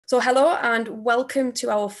So hello and welcome to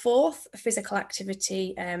our fourth physical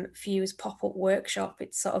activity Fuse pop-up workshop.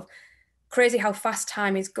 It's sort of crazy how fast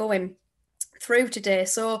time is going through today.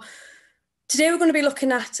 So today we're going to be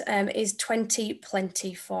looking at is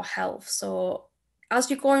 2020 for health. So as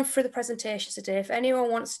you're going through the presentation today, if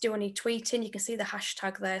anyone wants to do any tweeting, you can see the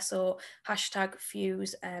hashtag there. So hashtag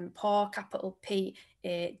Fuse PAW, capital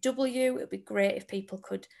P-A-W. It'd be great if people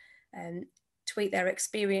could tweet their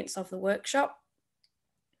experience of the workshop.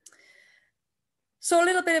 So a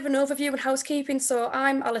little bit of an overview on housekeeping. So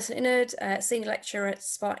I'm Alison, Senior Lecturer at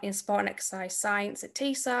Sport and Exercise Science at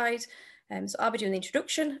Teesside. So I'll be doing the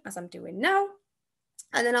introduction as I'm doing now.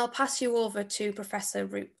 And then I'll pass you over to Professor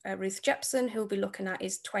Ruth Jepson, who will be looking at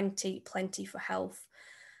is 2020 for health.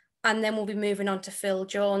 And then we'll be moving on to Phil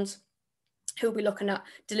Jones, who will be looking at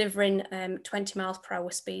delivering 20 miles per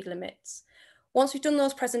hour speed limits. Once we've done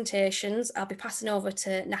those presentations, I'll be passing over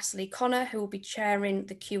to Natalie Connor, who will be chairing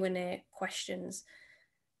the Q&A questions.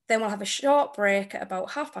 Then we'll have a short break at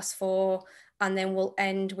about 4:30, and then we'll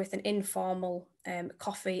end with an informal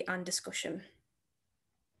coffee and discussion.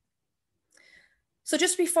 So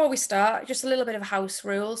just before we start, just a little bit of a house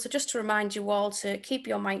rule. So just to remind you all to keep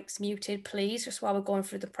your mics muted, please, just while we're going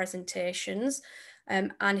through the presentations.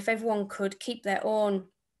 And if everyone could keep their own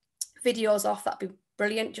videos off, that'd be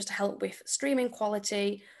brilliant, just to help with streaming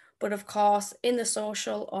quality. But of course, in the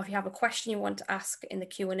social, or if you have a question you want to ask in the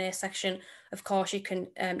Q&A section, of course, you can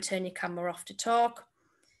turn your camera off to talk.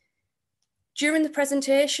 During the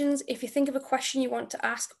presentations, if you think of a question you want to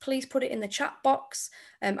ask, please put it in the chat box.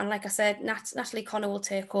 And like I said, Natalie Connor will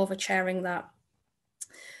take over chairing that.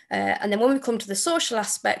 And then when we come to the social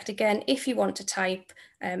aspect, again, if you want to type,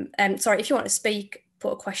 if you want to speak,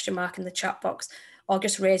 put a question mark in the chat box, or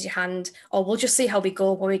just raise your hand, or we'll just see how we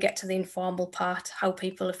go when we get to the informal part, how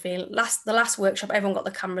people are feeling. The last workshop, everyone got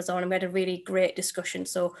the cameras on and we had a really great discussion.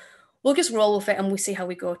 So we'll just roll with it and we'll see how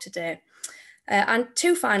we go today. And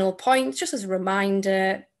two final points, just as a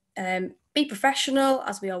reminder, be professional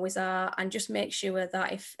as we always are, and just make sure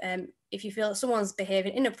that if you feel that someone's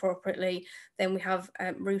behaving inappropriately, then we have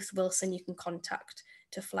Ruth Wilson you can contact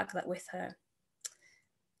to flag that with her.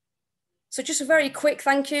 So just a very quick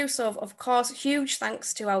thank you. So of course, huge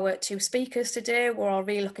thanks to our two speakers today. We're all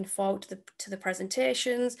really looking forward to the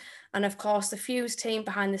presentations. And of course, the Fuse team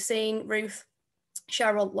behind the scene, Ruth,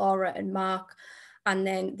 Cheryl, Laura and Mark, and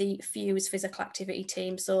then the Fuse physical activity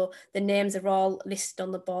team. So the names are all listed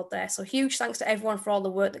on the board there. So huge thanks to everyone for all the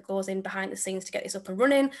work that goes in behind the scenes to get this up and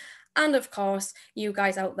running. And of course, you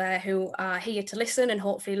guys out there who are here to listen and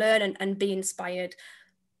hopefully learn and be inspired.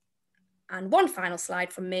 And one final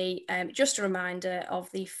slide from me, just a reminder of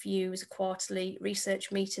the Fuse quarterly research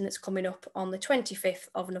meeting that's coming up on the 25th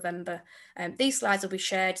of November. These slides will be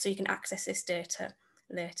shared so you can access this data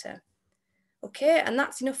later. Okay, and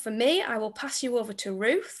that's enough for me. I will pass you over to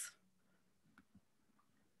Ruth.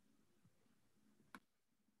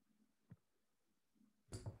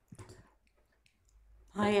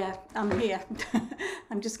 Hi, I'm here.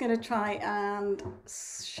 I'm just going to try and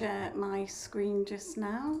share my screen just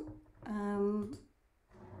now.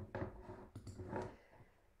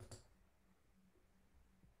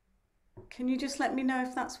 Can you just let me know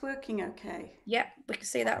if that's working okay? Yep, we can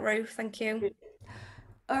see that, Ruth. Thank you.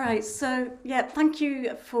 All right, so yeah, thank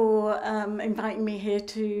you for inviting me here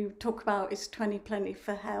to talk about is 2020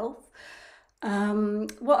 for health.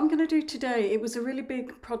 What I'm going to do today, it was a really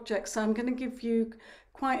big project, so I'm going to give you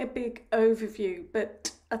quite a big overview,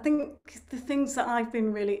 but I think the things that I've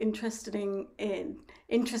been really interested in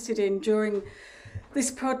during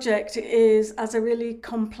this project is as a really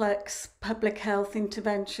complex public health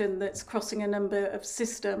intervention that's crossing a number of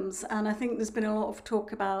systems, and I think there's been a lot of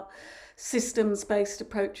talk about systems-based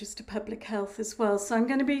approaches to public health as well. So I'm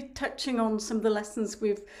going to be touching on some of the lessons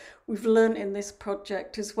we've learned in this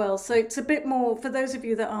project as well. So it's a bit more, for those of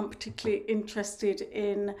you that aren't particularly interested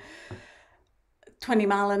in 20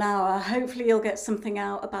 mile an hour, hopefully you'll get something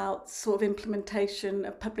out about sort of implementation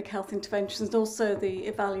of public health interventions and also the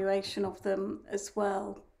evaluation of them as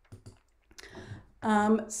well.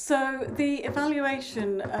 So the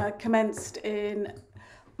evaluation commenced in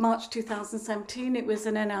March 2017. It was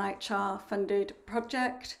an NIHR funded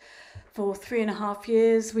project for 3.5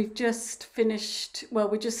 years. We've just finished, well,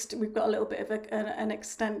 we've got a little bit of an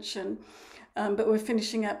extension, but we're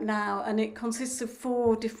finishing up now, and it consists of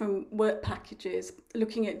 4 different work packages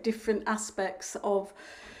looking at different aspects of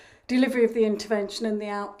delivery of the intervention and the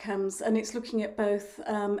outcomes, and it's looking at both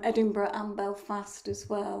Edinburgh and Belfast as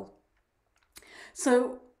well.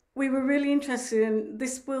 So we were really interested in,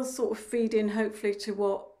 this will sort of feed in hopefully to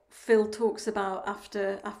what Phil talks about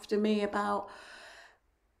after me, about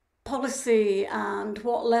policy and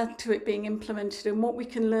what led to it being implemented and what we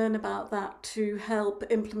can learn about that to help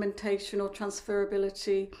implementation or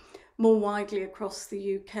transferability more widely across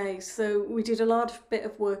the UK. So we did a large bit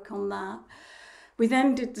of work on that. We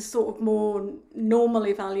then did the sort of more normal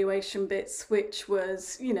evaluation bits, which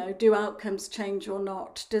was, you know, do outcomes change or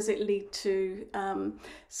not? Does it lead to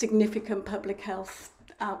significant public health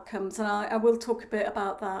outcomes? And I will talk a bit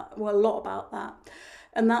about that, well, a lot about that.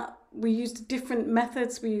 And that we used different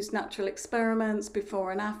methods. We used natural experiments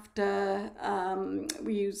before and after.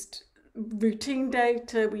 We used routine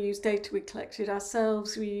data. We used data we collected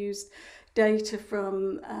ourselves. We used data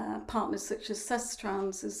from partners such as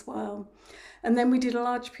Sestrans as well. And then we did a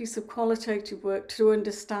large piece of qualitative work to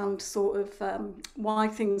understand sort of why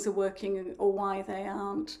things are working or why they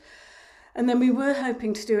aren't. And then we were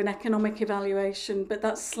hoping to do an economic evaluation, but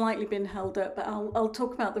that's slightly been held up. But I'll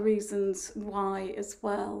talk about the reasons why as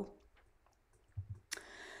well.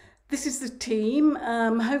 This is the team.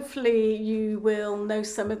 Hopefully you will know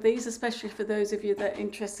some of these, especially for those of you that are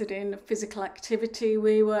interested in physical activity.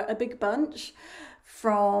 We were a big bunch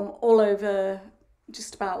from all over,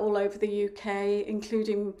 just about all over the UK,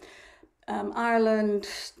 including Ireland,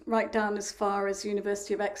 right down as far as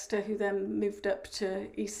University of Exeter, who then moved up to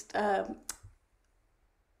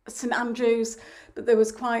St Andrews, but there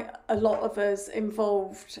was quite a lot of us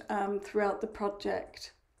involved throughout the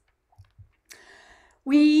project.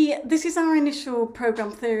 This is our initial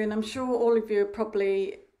programme theory, and I'm sure all of you are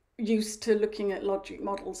probably used to looking at logic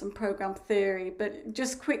models and programme theory, but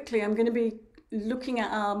just quickly, I'm going to be looking at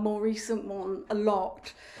our more recent one a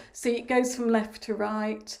lot. So it goes from left to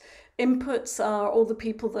right. Inputs are all the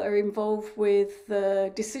people that are involved with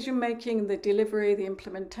the decision making, the delivery, the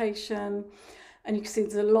implementation. And you can see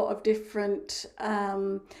there's a lot of different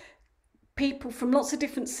people from lots of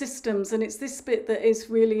different systems. And it's this bit that is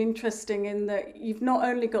really interesting in that you've not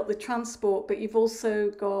only got the transport, but you've also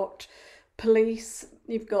got police,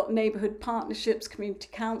 you've got neighbourhood partnerships, community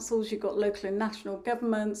councils, you've got local and national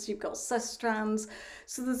governments, you've got Sestrans.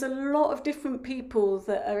 So there's a lot of different people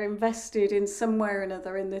that are invested in some way or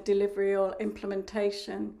another in the delivery or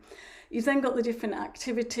implementation. You've then got the different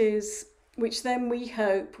activities, which then we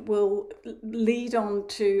hope will lead on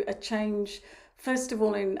to a change, first of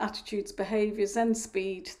all in attitudes, behaviours, then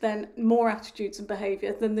speed, then more attitudes and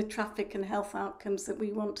behaviour, then the traffic and health outcomes that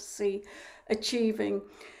we want to see achieving.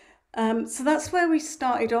 So that's where we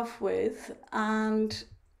started off with, and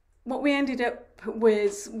what we ended up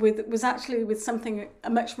with was actually with something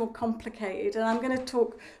much more complicated, and I'm going to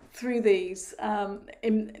talk through these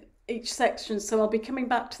in each section, so I'll be coming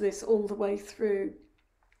back to this all the way through.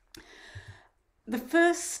 The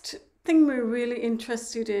first thing we're really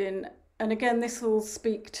interested in, and again this will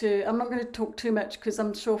speak to, I'm not going to talk too much because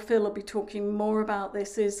I'm sure Phil will be talking more about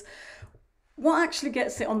this, is what actually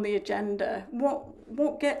gets it on the agenda?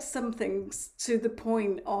 What gets something to the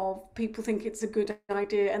point of people think it's a good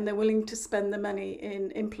idea and they're willing to spend the money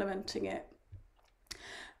in implementing it?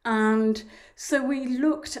 And so we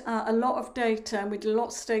looked at a lot of data and we did a lot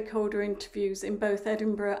of stakeholder interviews in both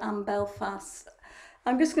Edinburgh and Belfast.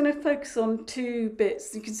 I'm just going to focus on two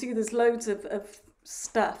bits. You can see there's loads of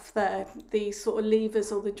stuff there, the sort of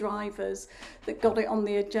levers or the drivers that got it on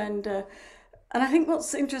the agenda. And I think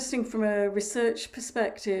what's interesting from a research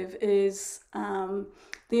perspective is the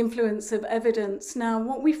influence of evidence. Now,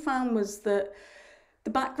 what we found was that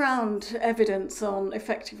the background evidence on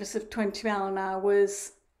effectiveness of 20 mile an hour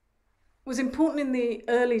was important in the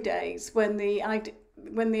early days when the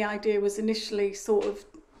idea was initially sort of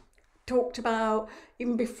talked about,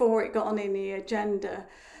 even before it got on in the agenda.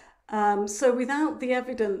 So without the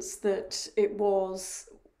evidence that it was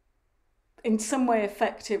in some way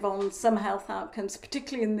effective on some health outcomes,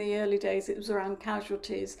 particularly in the early days, it was around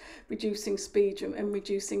casualties, reducing speed and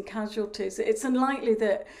reducing casualties. It's unlikely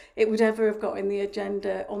that it would ever have got in the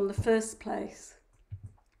agenda on the first place.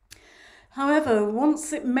 However,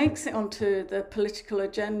 once it makes it onto the political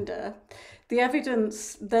agenda, the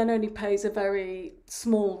evidence then only plays a very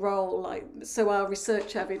small role. So our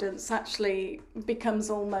research evidence actually becomes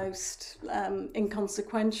almost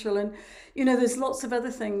inconsequential. And, you know, there's lots of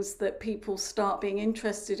other things that people start being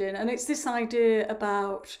interested in. And it's this idea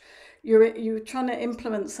about you're trying to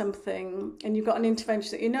implement something and you've got an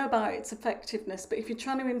intervention that you know about its effectiveness, but if you're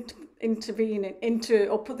trying to intervene into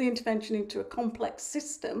or put the intervention into a complex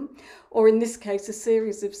system, or in this case a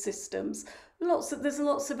series of systems, there's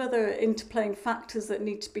lots of other interplaying factors that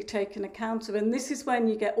need to be taken account of, and this is when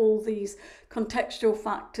you get all these contextual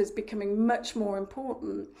factors becoming much more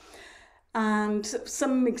important. And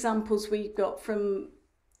some examples we got from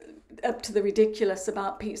up to the ridiculous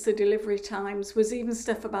about pizza delivery times was even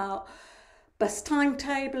stuff about bus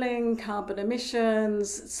timetabling, carbon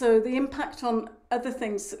emissions, so the impact on other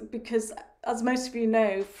things, because as most of you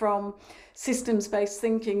know from systems-based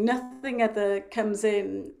thinking, nothing ever comes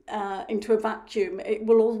into a vacuum. It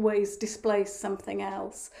will always displace something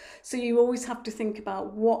else. So you always have to think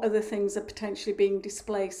about what other things are potentially being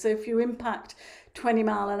displaced. So if you impact 20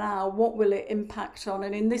 mile an hour, what will it impact on?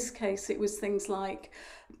 And in this case, it was things like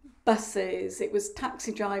buses, it was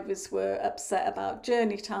taxi drivers were upset about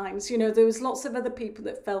journey times. You know, there was lots of other people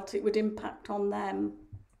that felt it would impact on them.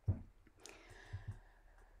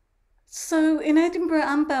 So in Edinburgh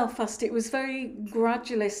and Belfast, it was very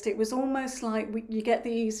gradualist. It was almost like you get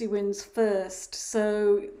the easy wins first.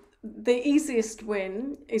 So the easiest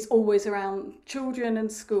win is always around children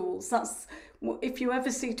and schools. That's, if you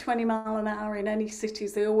ever see 20 mile an hour in any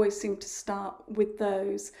cities, they always seem to start with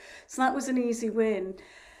those. So that was an easy win.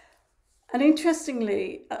 And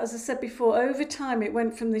interestingly, as I said before, over time it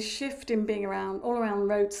went from this shift in being all around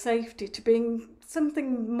road safety to being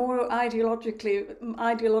something more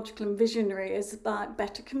ideological and visionary, as about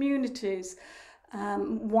better communities,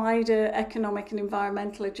 wider economic and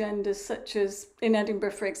environmental agendas, such as in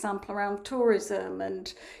Edinburgh, for example, around tourism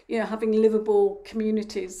and, you know, having livable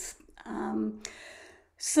communities.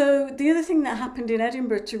 So the other thing that happened in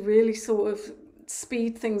Edinburgh to really sort of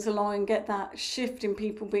speed things along and get that shift in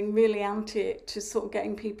people being really anti it, to sort of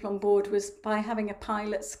getting people on board, was by having a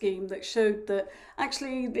pilot scheme that showed that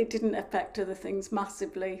actually it didn't affect other things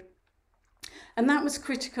massively. And that was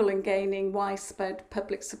critical in gaining widespread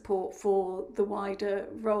public support for the wider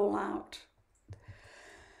rollout.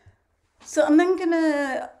 So I'm then going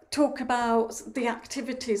to talk about the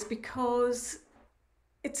activities, because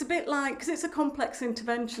it's a bit like, because it's a complex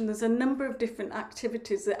intervention, there's a number of different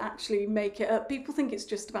activities that actually make it up. People think it's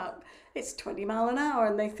just about, it's 20 mile an hour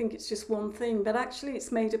and they think it's just one thing, but actually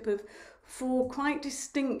it's made up of 4 quite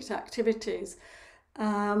distinct activities.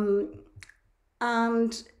 And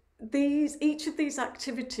each of these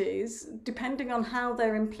activities, depending on how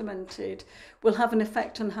they're implemented, will have an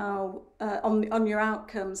effect on how on your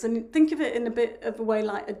outcomes. And think of it in a bit of a way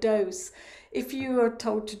like a dose. If you are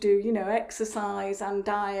told to do, you know, exercise and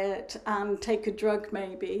diet and take a drug,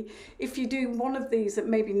 maybe, if you do one of these at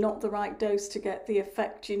maybe not the right dose to get the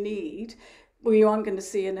effect you need, well, you aren't going to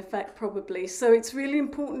see an effect probably. So it's really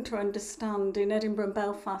important to understand in Edinburgh and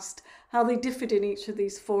Belfast how they differed in each of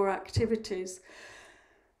these 4 activities.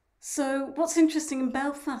 So what's interesting, in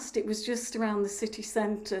Belfast, it was just around the city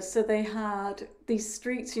centre. So they had these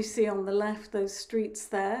streets you see on the left, those streets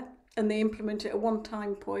there, and they implemented it at one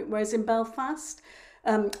time point. Whereas in in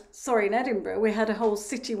Edinburgh, we had a whole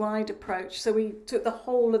citywide approach. So we took the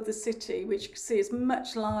whole of the city, which you can see is a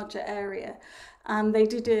much larger area, and they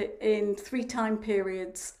did it in 3 time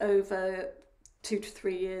periods over 2 to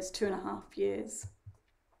 3 years, 2.5 years.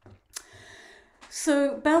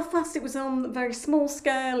 So Belfast, it was on a very small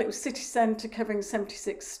scale. It was city centre covering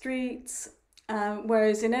 76 streets,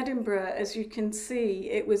 whereas in Edinburgh, as you can see,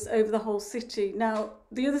 it was over the whole city. Now,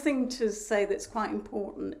 the other thing to say that's quite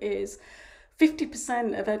important is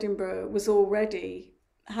 50% of Edinburgh was already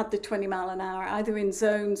had the 20 mile an hour, either in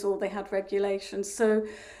zones or they had regulations. So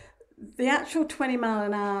the actual 20 mile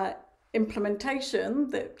an hour implementation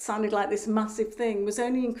that sounded like this massive thing was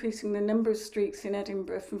only increasing the number of streets in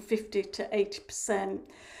Edinburgh from 50 to 80%.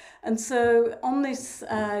 And so on this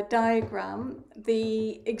diagram,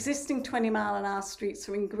 the existing 20 mile an hour streets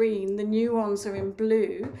are in green, the new ones are in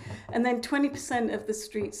blue, and then 20% of the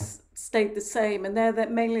streets stayed the same, and they're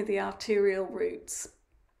mainly the arterial routes,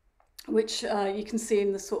 which you can see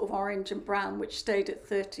in the sort of orange and brown, which stayed at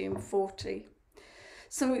 30 and 40.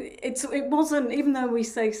 So it wasn't, even though we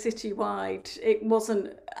say citywide, it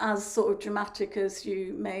wasn't as sort of dramatic as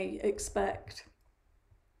you may expect.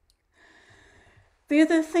 The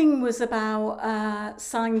other thing was about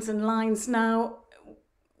signs and lines. Now,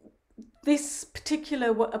 this particular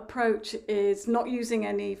approach is not using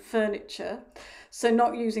any furniture, so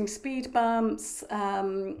not using speed bumps,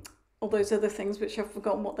 all those other things, which I've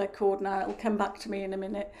forgotten what they're called now. It'll come back to me in a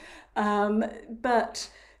minute. But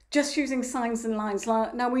just using signs and lines.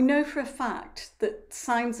 Now, we know for a fact that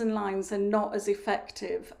signs and lines are not as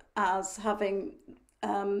effective as having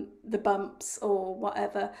the bumps or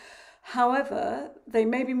whatever. However, they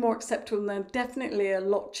may be more acceptable, and they're definitely a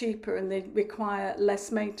lot cheaper, and they require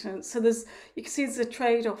less maintenance. So you can see there's a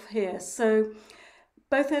trade-off here. So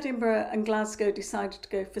both Edinburgh and Glasgow decided to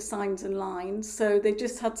go for signs and lines. So they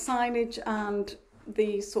just had signage and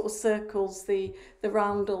the sort of circles, the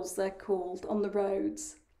roundels they're called, on the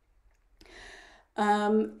roads.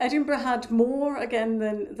 Edinburgh had more again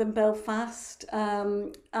than Belfast,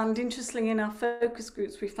 and interestingly in our focus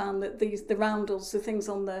groups we found that the roundels, the things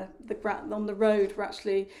on the road, were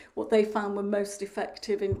actually what they found were most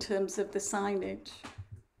effective in terms of the signage.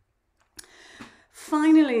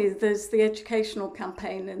 Finally, there's the educational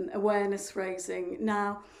campaign and awareness raising.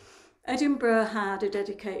 Now, Edinburgh had a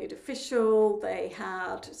dedicated official, they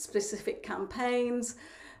had specific campaigns.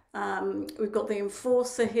 We've got the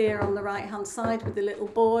enforcer here on the right hand side with the little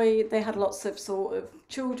boy. They had lots of sort of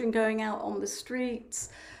children going out on the streets,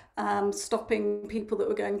 stopping people that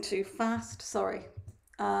were going too fast,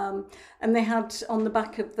 and they had on the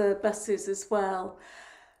back of the buses as well.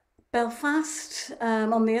 Belfast,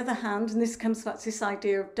 on the other hand, and this comes back to this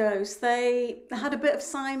idea of dose, they had a bit of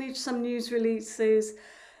signage, some news releases,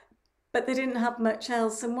 but they didn't have much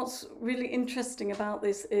else. And what's really interesting about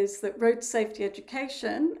this is that road safety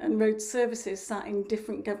education and road services sat in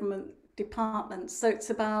different government departments. So it's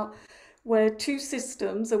about where two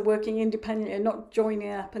systems are working independently and not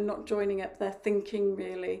joining up their thinking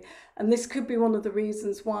really. And this could be one of the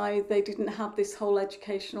reasons why they didn't have this whole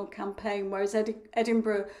educational campaign, whereas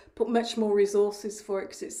Edinburgh put much more resources for it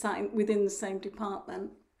because it's sat within the same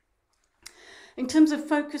department. In terms of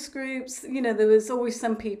focus groups, you know, there was always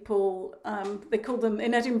some people, they call them,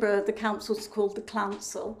 in Edinburgh, the council's called the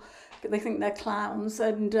Clouncil. They think they're clowns,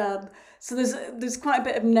 and so there's quite a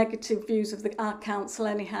bit of negative views of our council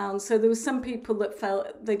anyhow. And so there were some people that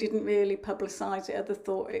felt they didn't really publicise it, others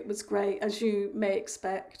thought it was great, as you may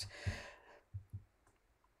expect.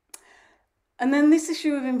 And then this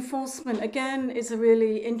issue of enforcement, again, is a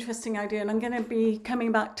really interesting idea, and I'm going to be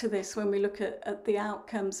coming back to this when we look at the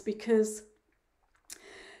outcomes, because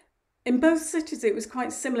in both cities it was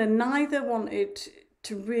quite similar. Neither wanted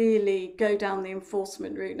to really go down the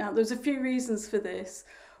enforcement route. Now, there's a few reasons for this.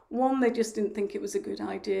 One, they just didn't think it was a good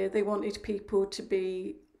idea. They wanted people to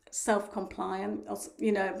be self-compliant,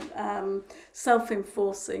 you know,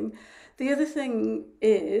 self-enforcing. The other thing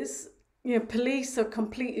is, you know, police are a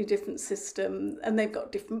completely different system, and they've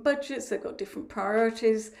got different budgets, they've got different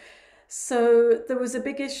priorities. So there was a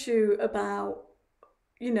big issue about,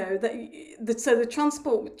 you know, so the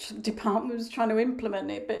transport department was trying to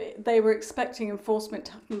implement it, but they were expecting enforcement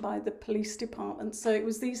to happen by the police department. So it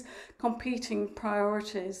was these competing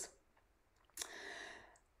priorities.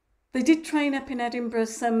 They did train up in Edinburgh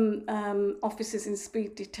some officers in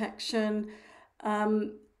speed detection.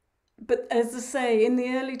 But as I say, in the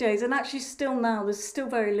early days, and actually still now, there's still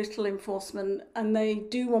very little enforcement, and they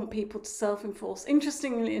do want people to self-enforce.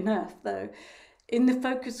 Interestingly enough, though, in the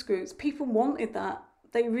focus groups, people wanted that.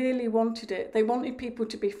 They really wanted it. They wanted people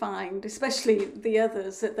to be fined, especially the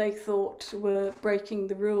others that they thought were breaking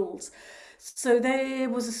the rules. So there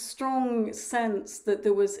was a strong sense that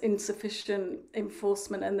there was insufficient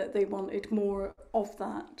enforcement and that they wanted more of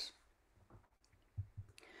that.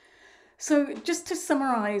 So just to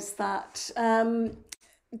summarise that,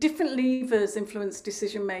 different levers influence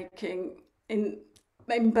decision making in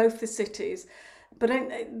both the cities. But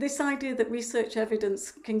this idea that research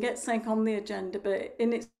evidence can get something on the agenda, but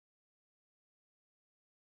in its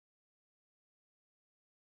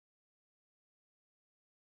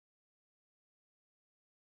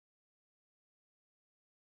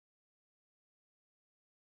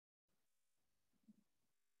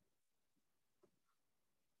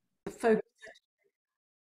focus.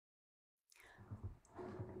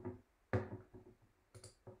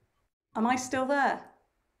 Am I still there?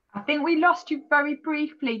 I think we lost you very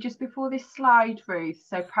briefly just before this slide, Ruth.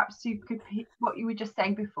 So perhaps you could repeat what you were just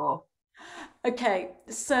saying before. Okay,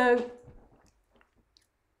 so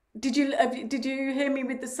did you hear me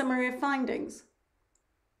with the summary of findings?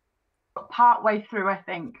 Part way through, I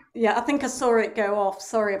think. Yeah, I think I saw it go off.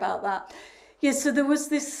 Sorry about that. Yeah, so there was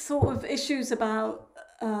this sort of issues about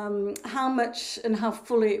how much and how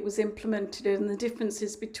fully it was implemented and the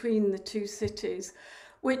differences between the two cities,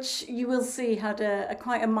 which you will see had a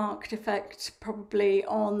quite a marked effect probably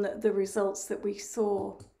on the results that we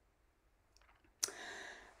saw.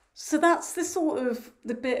 So that's the sort of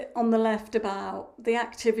the bit on the left about the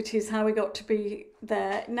activities, how we got to be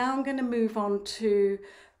there. Now I'm going to move on to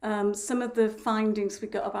some of the findings we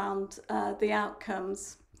got around the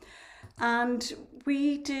outcomes. And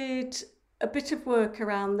we did a bit of work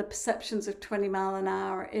around the perceptions of 20 mile an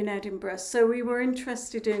hour in Edinburgh. So we were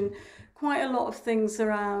interested in quite a lot of things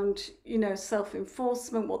around, you know,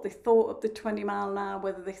 self-enforcement, what they thought of the 20 mile an hour,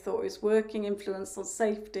 whether they thought it was working, influence on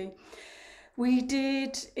safety. We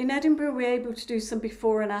did, in Edinburgh, we were able to do some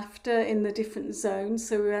before and after in the different zones.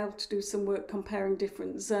 So we were able to do some work comparing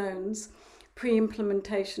different zones,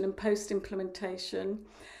 pre-implementation and post-implementation.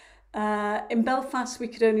 In Belfast, we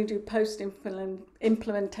could only do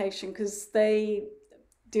post-implementation because they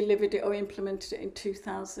delivered it or implemented it in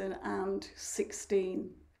 2016.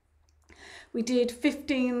 We did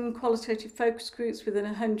 15 qualitative focus groups within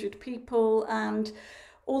 100 people, and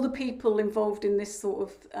all the people involved in this sort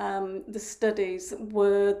of the studies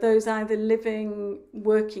were those either living,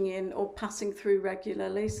 working in, or passing through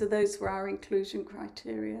regularly. So those were our inclusion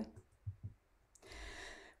criteria.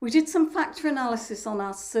 We did some factor analysis on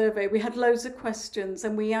our survey. We had loads of questions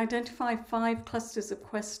and we identified 5 clusters of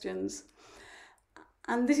questions.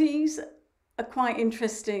 And these are quite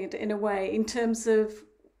interesting in a way in terms of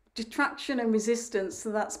detraction and resistance.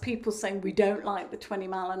 So that's people saying we don't like the 20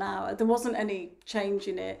 mile an hour. There wasn't any change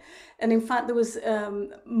in it. And in fact, there was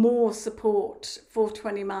more support for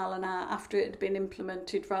 20 mile an hour after it had been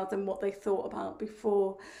implemented rather than what they thought about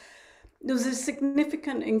before. There was a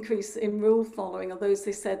significant increase in rule following, although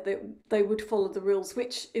they said that they would follow the rules,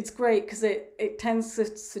 which is great because it tends to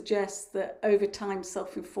suggest that over time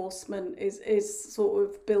self-enforcement is sort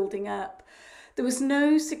of building up. There was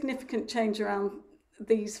no significant change around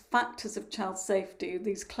these factors of child safety,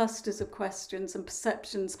 these clusters of questions and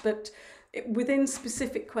perceptions, but within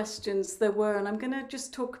specific questions there were, and I'm going to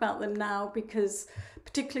just talk about them now because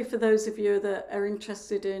particularly for those of you that are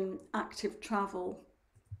interested in active travel.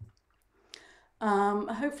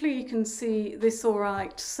 Hopefully you can see this all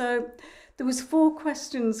right. So there was 4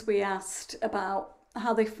 questions we asked about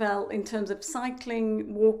how they felt in terms of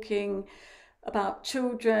cycling, walking, about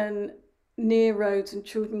children near roads and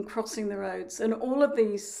children crossing the roads. And all of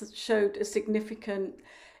these showed a significant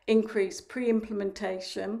increase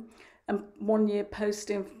pre-implementation and 1 year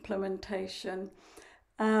post-implementation,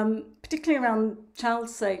 particularly around child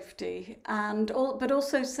safety but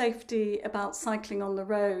also safety about cycling on the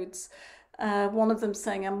roads. One of them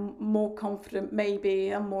saying, I'm more confident, maybe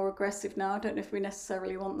I'm more aggressive now. I don't know if we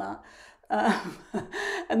necessarily want that.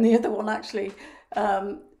 And the other one actually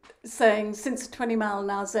saying, since the 20 mile an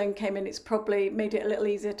hour zone came in, it's probably made it a little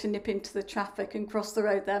easier to nip into the traffic and cross the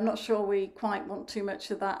road there. I'm not sure we quite want too much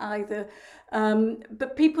of that either.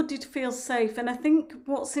 But people did feel safe. And I think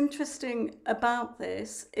what's interesting about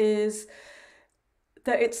this is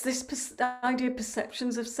that it's this idea of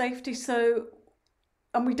perceptions of safety. So,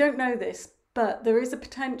 and we don't know this, but there is a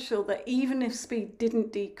potential that even if speed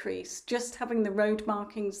didn't decrease, just having the road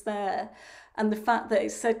markings there and the fact that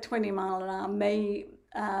it said 20 mile an hour may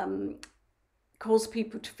cause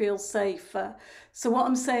people to feel safer. So what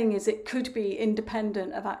I'm saying is it could be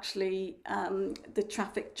independent of actually the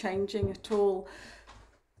traffic changing at all.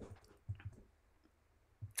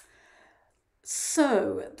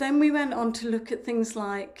 So then we went on to look at things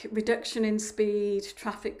like reduction in speed,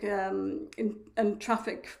 traffic and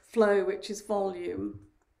traffic flow, which is volume.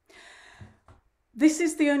 This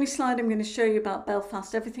is the only slide I'm going to show you about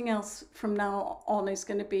Belfast. Everything else from now on is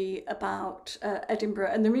going to be about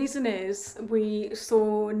Edinburgh. And the reason is we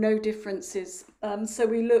saw no differences. So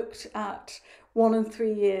we looked at 1 and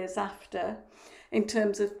 3 years after in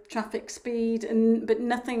terms of traffic speed, but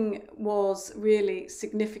nothing was really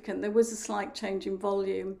significant. There was a slight change in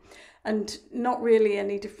volume and not really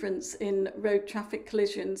any difference in road traffic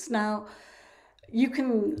collisions. Now,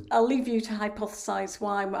 I'll leave you to hypothesize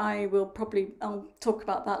why. I'll talk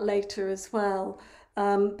about that later as well.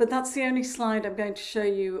 But that's the only slide I'm going to show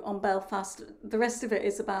you on Belfast. The rest of it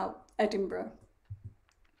is about Edinburgh.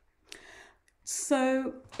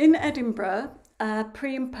 So in Edinburgh,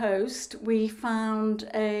 pre and post, we found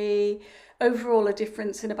overall a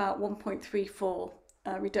difference in about 1.34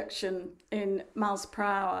 reduction in miles per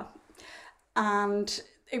hour. And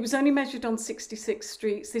it was only measured on 66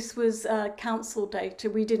 streets. This was council data.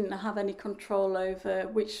 We didn't have any control over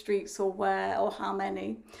which streets or where or how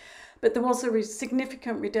many. But there was a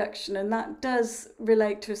significant reduction, and that does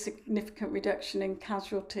relate to a significant reduction in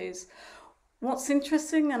casualties. What's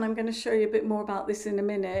interesting, and I'm going to show you a bit more about this in a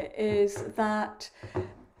minute, is that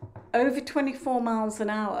over 24 miles an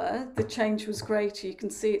hour, the change was greater. You can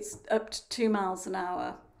see it's up to 2 miles an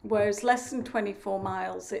hour, whereas less than 24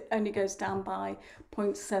 miles, it only goes down by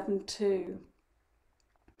 0.72.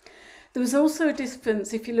 There was also a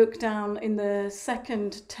difference, if you look down in the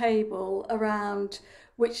second table, around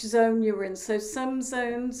which zone you're in. So some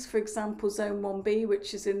zones, for example, zone 1B,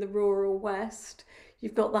 which is in the rural west,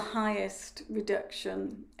 you've got the highest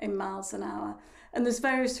reduction in miles an hour. And there's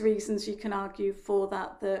various reasons you can argue for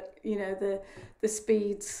that, the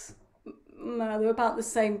speeds, they're about the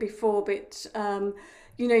same before, but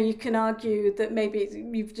you can argue that maybe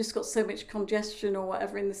you've just got so much congestion or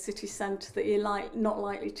whatever in the city centre that you're not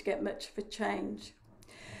likely to get much of a change.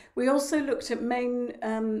 We also looked at main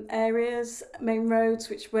areas, main roads,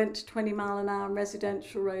 which went to 20 mile an hour, and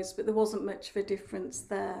residential roads, but there wasn't much of a difference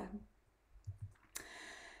there.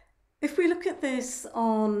 If we look at this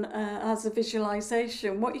on as a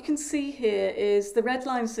visualization, what you can see here is the red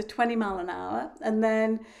lines are 20 mile an hour, and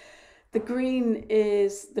then the green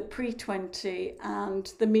is the pre-20,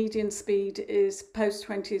 and the median speed is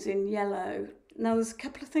post-20s in yellow. Now, there's a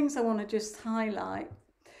couple of things I want to just highlight.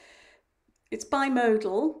 It's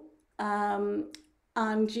bimodal,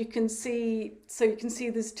 and you can see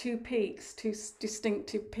there's two peaks, two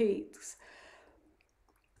distinctive peaks.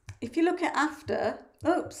 If you look at after,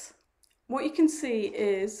 what you can see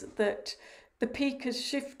is that the peak has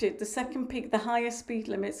shifted, the second peak, the higher speed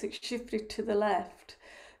limits, it's shifted to the left.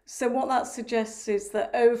 So what that suggests is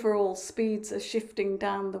that overall speeds are shifting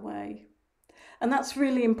down the way. And that's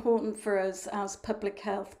really important for us as public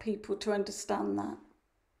health people to understand that.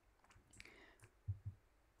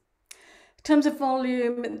 In terms of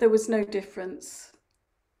volume, there was no difference.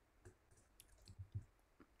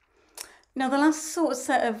 Now, the last sort of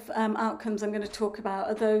set of outcomes I'm going to talk about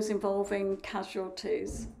are those involving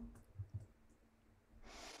casualties.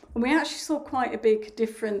 And we actually saw quite a big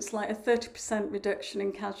difference, like a 30% reduction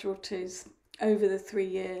in casualties over the 3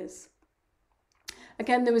 years.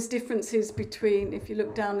 Again, there was differences between, if you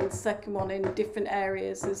look down in the second one, in different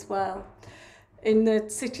areas as well. In the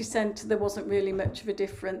city centre, there wasn't really much of a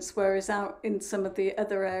difference, whereas out in some of the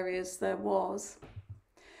other areas, there was.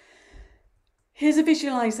 Here's a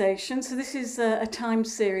visualization. So this is a time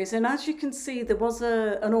series, and as you can see, there was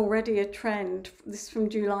already a trend, this is from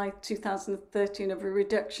July 2013, of a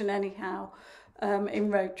reduction anyhow in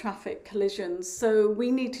road traffic collisions. So we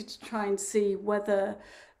needed to try and see whether,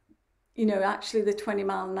 you know, actually the 20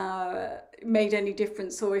 mile an hour made any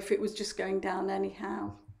difference, or if it was just going down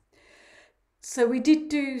anyhow. So we did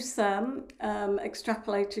do some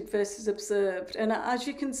extrapolated versus observed, and as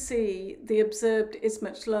you can see, the observed is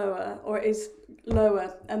much lower, or is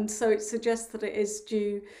lower, and so it suggests that it is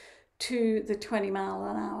due to the 20 mile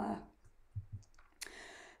an hour.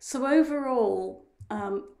 So overall,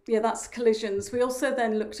 yeah, that's collisions. We also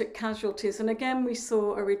then looked at casualties, and again we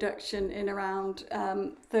saw a reduction in around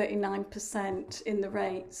 39% in the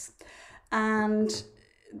rates, and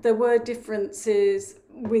there were differences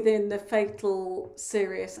within the fatal,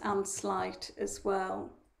 serious and slight as well.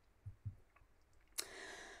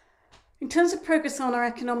 In terms of progress on our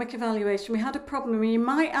economic evaluation, we had a problem. You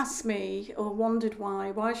might ask me, or wondered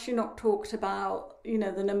why has she not talked about, you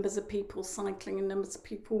know, the numbers of people cycling and numbers of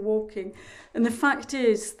people walking? And the fact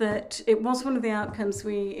is that it was one of the outcomes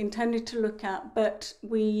we intended to look at, but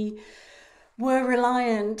we were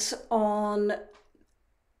reliant on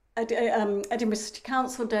Edinburgh City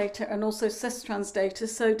Council data and also Sustrans data.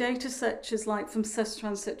 So data such as from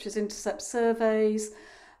Sustrans, such as intercept surveys,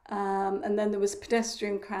 and then there was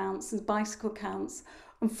pedestrian counts and bicycle counts.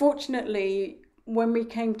 Unfortunately, when we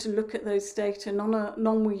came to look at those data,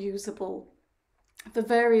 none were usable for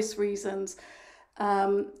various reasons.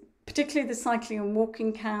 Particularly the cycling and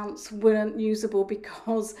walking counts weren't usable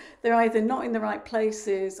because they're either not in the right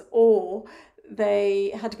places, or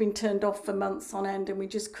they had been turned off for months on end, and we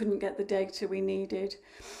just couldn't get the data we needed.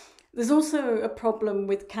 There's also a problem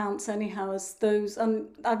with counts anyhow, as those, and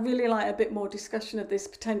I'd really like a bit more discussion of this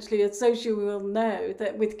potentially, as those you will know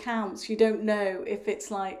that with counts, you don't know if it's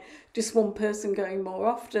like just one person going more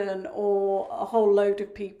often or a whole load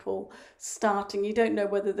of people starting. You don't know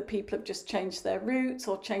whether the people have just changed their routes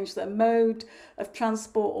or changed their mode of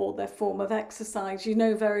transport or their form of exercise. You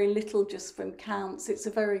know very little just from counts. It's a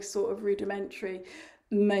very sort of rudimentary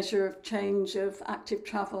measure of change of active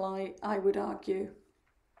travel, I would argue.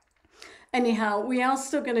 Anyhow, we are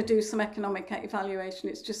still going to do some economic evaluation.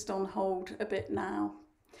 It's just on hold a bit now.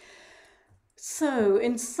 So,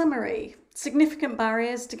 in summary, significant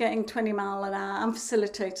barriers to getting 20 mile an hour and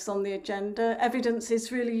facilitators on the agenda. Evidence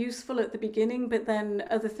is really useful at the beginning, but then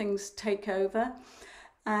other things take over.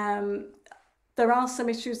 There are some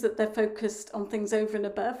issues that they're focused on things over and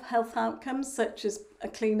above health outcomes, such as a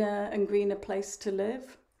cleaner and greener place to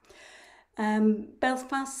live.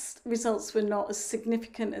 Belfast results were not as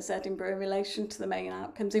significant as Edinburgh in relation to the main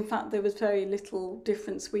outcomes. In fact, there was very little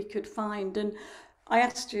difference we could find. And I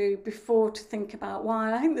asked you before to think about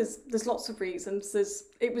why. I think there's lots of reasons.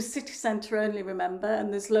 It was city centre only, remember,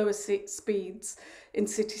 and there's lower speeds in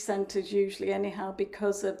city centres usually anyhow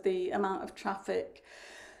because of the amount of traffic.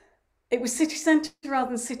 It was city centre rather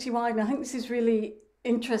than citywide, and I think this is really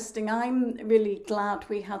interesting. I'm really glad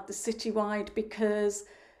we had the citywide because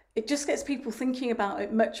it just gets people thinking about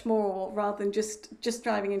it much more rather than just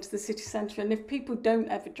driving into the city centre. And if people don't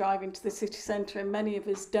ever drive into the city centre, and many of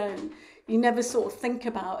us don't, you never sort of think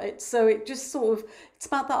about it. So it just sort of, it's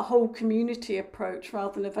about that whole community approach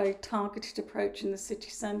rather than a very targeted approach in the city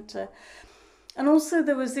centre. And also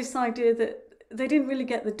there was this idea that they didn't really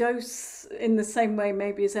get the dose in the same way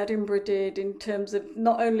maybe as Edinburgh did, in terms of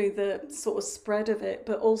not only the sort of spread of it,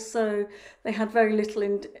 but also they had very little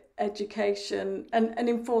in education, and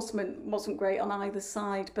enforcement wasn't great on either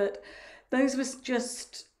side. But those was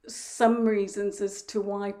just some reasons as to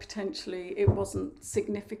why potentially it wasn't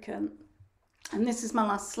significant. And this is my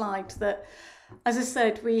last slide, that, as I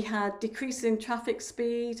said, we had decrease in traffic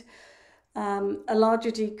speed, a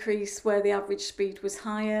larger decrease where the average speed was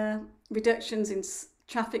higher, reductions in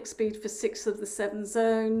traffic speed for 6 of the 7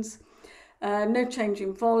 zones, no change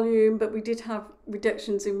in volume, but we did have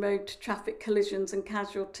reductions in road traffic collisions and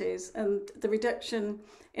casualties, and the reduction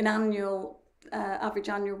in average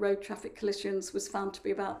annual road traffic collisions was found to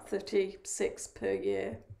be about 36 per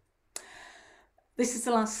year. This is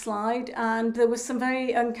the last slide, and there were some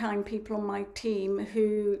very unkind people on my team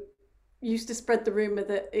who used to spread the rumour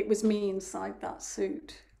that it was me inside that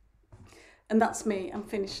suit. And that's me. I'm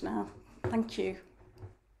finished now. Thank you.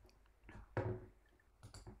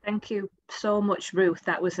 Thank you so much, Ruth.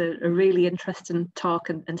 That was a really interesting talk,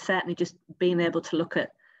 and certainly just being able to look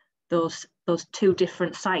at those 2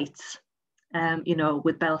 different sites, you know,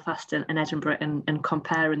 with Belfast and Edinburgh, and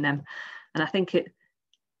comparing them. And I think it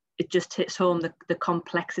just hits home the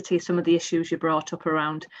complexity of some of the issues you brought up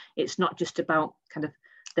around. It's not just about kind of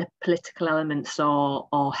the political elements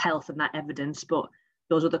or health and that evidence, but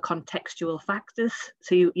those are the contextual factors.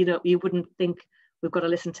 So you wouldn't think we've got to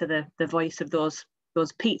listen to the voice of those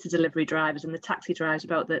pizza delivery drivers and the taxi drivers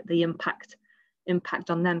about the impact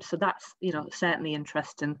on them. So that's, you know, certainly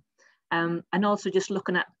interesting. And also just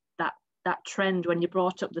looking at that trend when you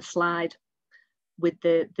brought up the slide with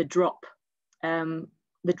the drop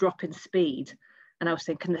in speed. And I was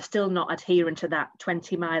thinking they're still not adhering to that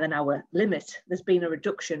 20 mile an hour limit. There's been a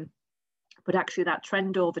reduction, but actually that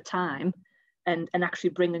trend over time and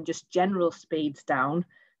actually bringing just general speeds down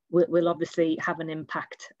will obviously have an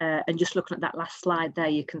impact. And just looking at that last slide there,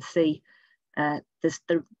 you can see there's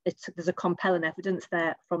a compelling evidence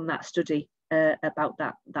there from that study about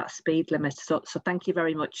that speed limit. So thank you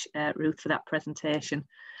very much, Ruth, for that presentation.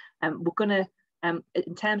 We're going to,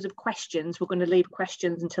 in terms of questions, we're going to leave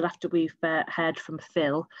questions until after we've heard from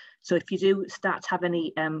Phil. So if you do start to have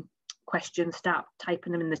any questions, start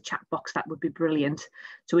typing them in the chat box. That would be brilliant.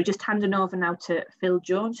 So we're just handing over now to Phil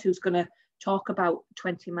Jones, who's going to talk about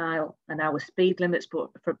 20 mile an hour speed limits, but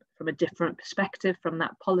from a different perspective, from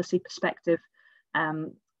that policy perspective.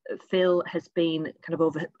 Phil has been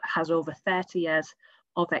has over 30 years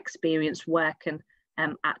of experience working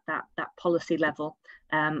at that policy level,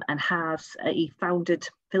 and he founded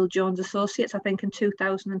Phil Jones Associates, I think, in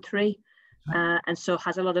 2003, and so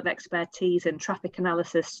has a lot of expertise in traffic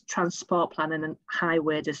analysis, transport planning and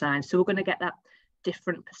highway design. So we're going to get that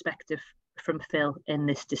different perspective from Phil in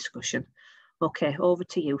this discussion. Okay, over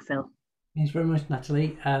to you, Phil. Thanks very much,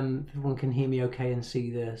 Natalie. Everyone can hear me okay and see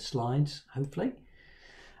the slides, hopefully.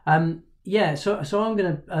 Yeah, so I'm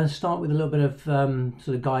going to start with a little bit of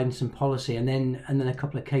sort of guidance and policy, and then a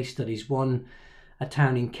couple of case studies. One, a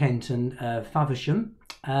town in Kent and Faversham,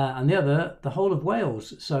 and the other, the whole of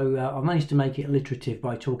Wales. So I managed to make it alliterative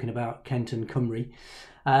by talking about Kent and Cymru.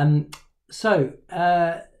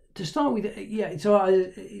 To start with, yeah, so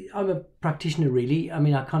I'm a practitioner, really. I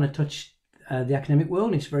mean, I kind of touch the academic world,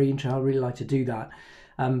 and it's very interesting. I really like to do that.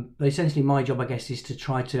 But essentially, my job, I guess, is to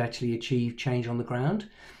try to actually achieve change on the ground.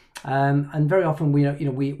 And very often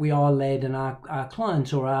we are led, and our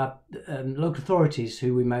clients or our local authorities,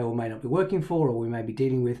 who we may or may not be working for, or we may be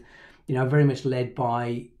dealing with, very much led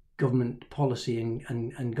by government policy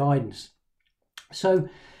and guidance. So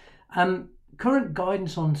current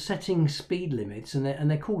guidance on setting speed limits,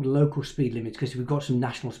 and they're called local speed limits because we've got some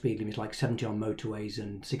national speed limits like 70 on motorways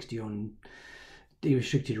and 60 on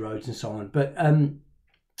restricted roads and so on. But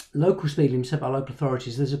local speed limits set by local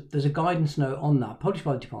authorities, there's a guidance note on that published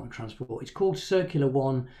by the Department of Transport. It's called Circular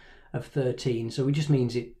 1 of 13, so it just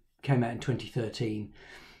means it came out in 2013.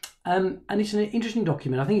 And it's an interesting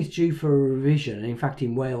document. I think it's due for a revision, and in fact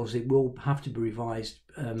in Wales it will have to be revised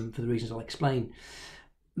for the reasons I'll explain.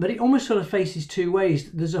 But it almost sort of faces two ways.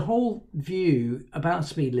 There's a whole view about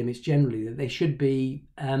speed limits generally that they should be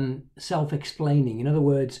self-explaining, in other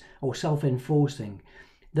words, or self-enforcing.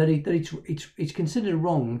 That it's considered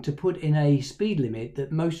wrong to put in a speed limit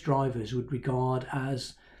that most drivers would regard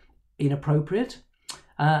as inappropriate,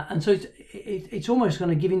 and so it's almost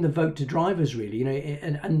kind of giving the vote to drivers, really. You know,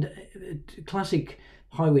 and classic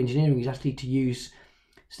highway engineering is actually to use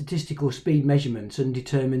statistical speed measurements and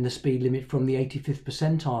determine the speed limit from the 85th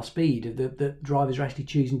percentile speed that drivers are actually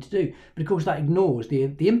choosing to do. But of course that ignores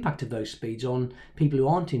the impact of those speeds on people who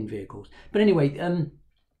aren't in vehicles. But anyway,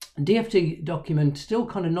 DFT document still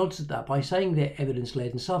kind of nods at that by saying they're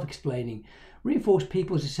evidence-led and self-explaining, reinforce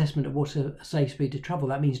people's assessment of what's a safe speed to travel.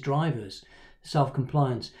 That means drivers,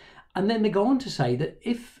 self-compliance. And then they go on to say that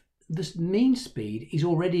if the mean speed is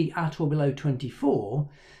already at or below 24,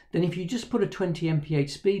 then if you just put a 20 mph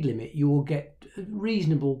speed limit, you will get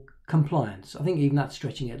reasonable compliance. I think even that's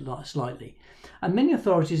stretching it slightly. And many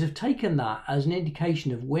authorities have taken that as an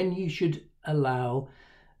indication of when you should allow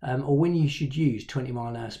or when you should use 20 mile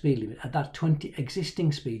an hour speed limit at that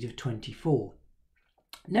existing speed of 24.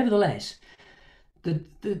 Nevertheless,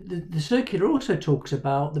 the circular also talks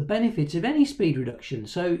about the benefits of any speed reduction.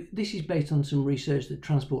 So this is based on some research that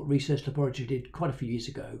Transport Research Laboratory did quite a few years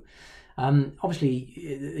ago. Obviously,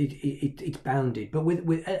 it's bounded, but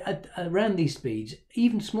around these speeds,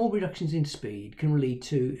 even small reductions in speed can lead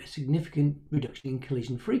to a significant reduction in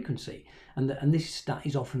collision frequency, and this stat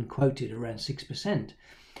is often quoted around 6%.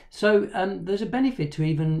 So there's a benefit to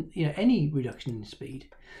even any reduction in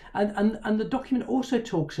speed, and the document also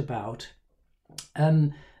talks about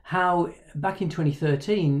how back in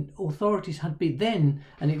 2013 authorities had been then,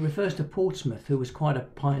 and it refers to Portsmouth, who was quite a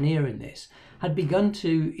pioneer in this, had begun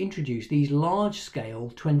to introduce these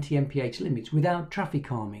large-scale 20 mph limits without traffic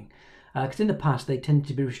calming, because in the past they tended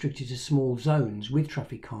to be restricted to small zones with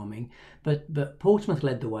traffic calming, but Portsmouth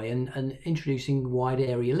led the way and introducing wide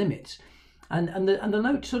area limits, and the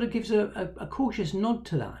note sort of gives a cautious nod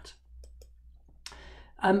to that.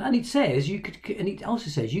 And it says it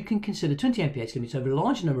also says you can consider 20 mph limits over a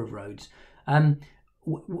large number of roads,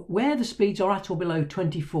 where the speeds are at or below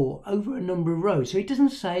 24 over a number of roads. So it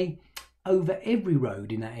doesn't say over every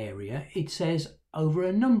road in that area. It says over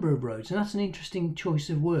a number of roads, and that's an interesting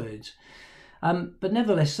choice of words. But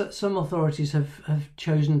nevertheless, some authorities have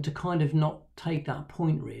chosen to kind of not take that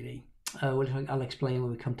point really. I'll explain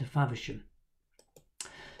when we come to Faversham.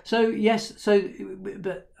 So yes,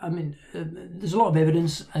 but I mean, there's a lot of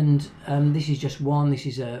evidence, and this is just one. This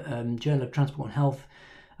is a Journal of Transport and Health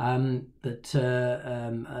that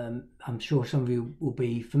I'm sure some of you will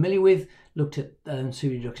be familiar with. Looked at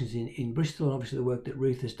speed reductions in Bristol, and obviously the work that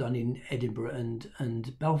Ruth has done in Edinburgh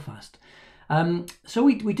and Belfast. So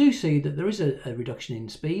we do see that there is a reduction in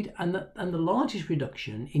speed, and the largest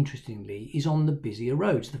reduction, interestingly, is on the busier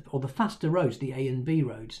roads, or the faster roads, the A and B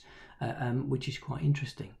roads. Which is quite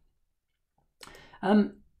interesting.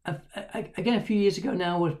 Again, a few years ago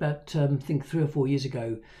now, about I think 3 or 4 years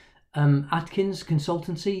ago, Atkins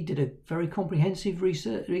Consultancy did a very comprehensive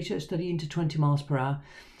research study into 20 miles per hour,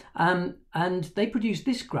 and they produced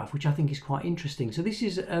this graph, which I think is quite interesting. So this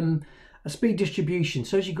is a speed distribution.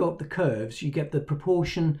 So as you go up the curves, you get the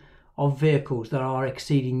proportion of vehicles that are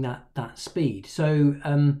exceeding that speed. So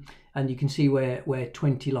and you can see where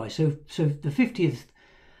 20 lies. So the 50th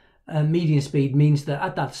median speed means that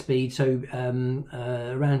at that speed, so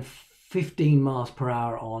around 15 miles per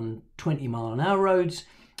hour on 20 mile an hour roads,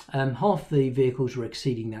 half the vehicles were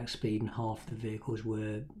exceeding that speed and half the vehicles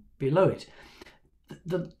were below it.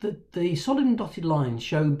 The solid and dotted lines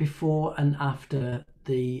show before and after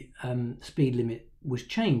the speed limit was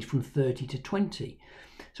changed from 30 to 20.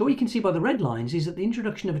 So what you can see by the red lines is that the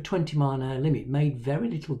introduction of a 20 mile an hour limit made very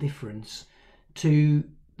little difference to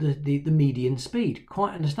the median speed.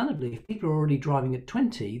 Quite understandably, if people are already driving at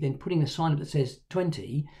 20, then putting a sign up that says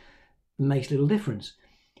 20 makes little difference.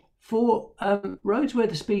 For roads where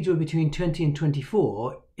the speeds were between 20 and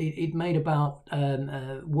 24, it made about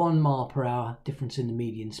 1 mile per hour difference in the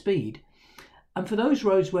median speed. And for those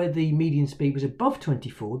roads where the median speed was above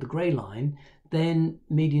 24, the grey line, then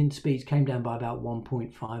median speeds came down by about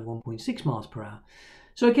 1.5, 1.6 miles per hour.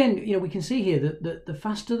 So again, we can see here that the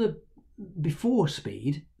faster the before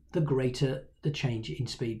speed, the greater the change in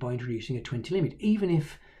speed by introducing a 20 limit, even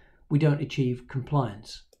if we don't achieve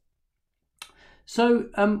compliance. So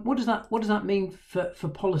what does that mean for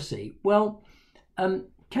policy? Well,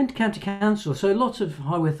 Kent County Council, so lots of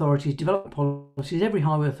highway authorities develop policies. Every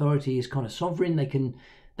highway authority is kind of sovereign. They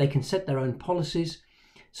can set their own policies.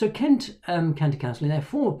 So Kent County Council, in their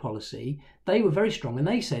former policy, they were very strong, and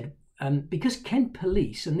they said, because Kent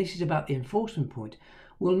Police, and this is about the enforcement point,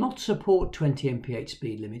 will not support 20 mph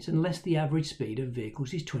speed limits unless the average speed of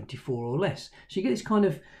vehicles is 24 or less. So you get this kind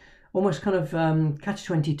of almost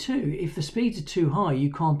catch-22. If the speeds are too high,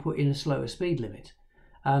 you can't put in a slower speed limit.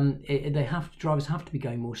 Drivers have to be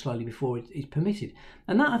going more slowly before it's permitted,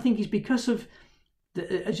 and that I think is because of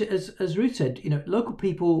as Ruth said, local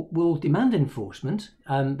people will demand enforcement.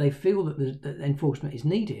 They feel that the enforcement is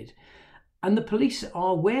needed, and the police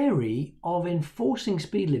are wary of enforcing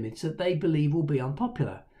speed limits that they believe will be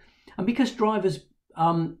unpopular. And because drivers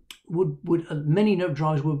many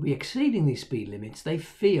drivers would be exceeding these speed limits, they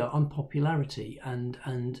fear unpopularity and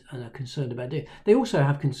are concerned about it. They also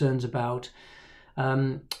have concerns about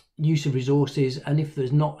use of resources, and if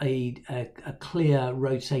there's not a clear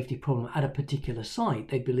road safety problem at a particular site,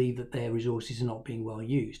 they believe that their resources are not being well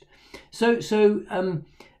used. So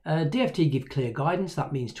DFT give clear guidance.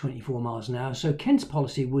 That means 24 miles an hour. So Kent's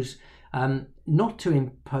policy was not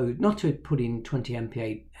to put in 20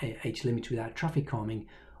 mph limits without traffic calming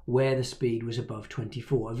where the speed was above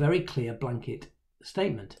 24. A very clear blanket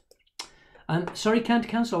statement. Sorry, County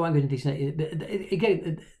Council, I won't go into this. But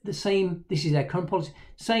again, the same. This is their current policy.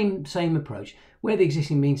 Same approach. Where the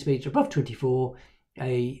existing mean speeds are above 24,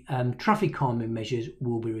 traffic calming measures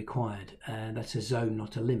will be required. That's a zone,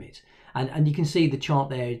 not a limit. And you can see the chart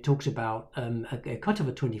there. It talks about a cutoff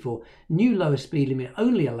of 24. New lower speed limit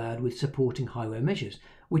only allowed with supporting highway measures,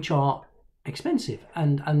 which are expensive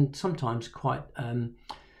and sometimes quite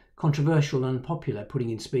controversial and unpopular, putting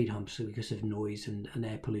in speed humps because of noise and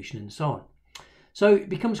air pollution and so on. So it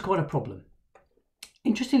becomes quite a problem.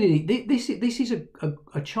 Interestingly, this is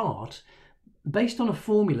a chart based on a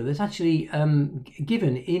formula that's actually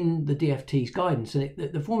given in the DFT's guidance, and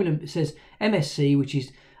the formula says MSC, which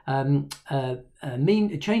is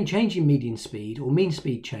change in median speed or mean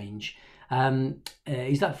speed change,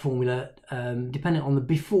 is that formula dependent on the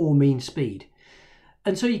before mean speed.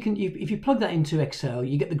 And so if you plug that into Excel,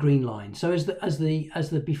 you get the green line. So as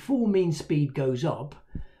the before mean speed goes up,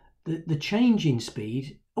 the change in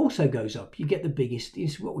speed also goes up. You get the biggest.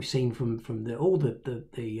 Is what we've seen from all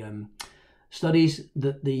the studies,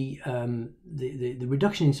 that the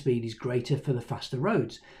reduction in speed is greater for the faster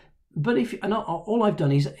roads. But all I've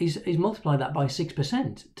done is multiply that by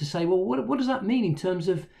 6% to say, well, what does that mean in terms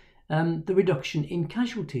of the reduction in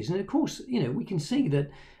casualties? And of course, we can see that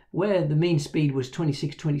where the mean speed was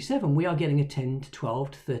 26, 27, we are getting a 10 to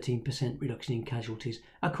 12 to 13% reduction in casualties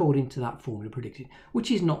according to that formula predicted,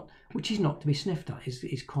 which is not to be sniffed at.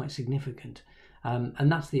 Is quite significant,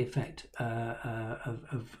 and that's the effect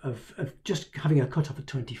of just having a cut-off at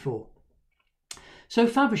 24. So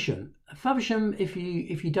Faversham, if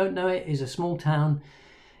you don't know it, is a small town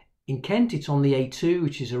in Kent. It's on the A2,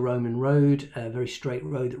 which is a Roman road, a very straight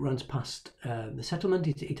road that runs past the settlement.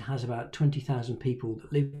 It has about 20,000 people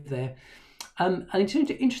that live there. And it's an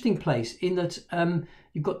interesting place in that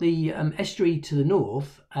you've got the estuary to the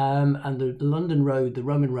north and the London road, the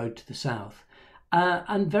Roman road to the south,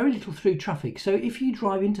 and very little through traffic. So if you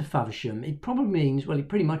drive into Faversham, it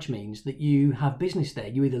pretty much means that you have business there.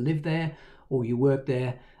 You either live there or you work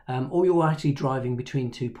there, or you're actually driving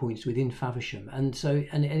between 2 points within Faversham. And so,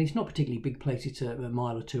 and it's not a particularly big place, it's a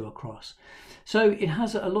mile or two across. So it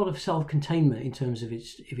has a lot of self-containment in terms of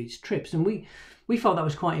its trips. And we felt that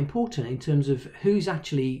was quite important in terms of who's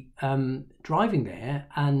actually driving there,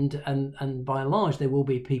 and by and large, there will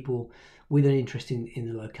be people with an interest in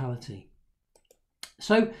the locality.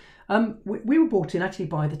 So we were brought in actually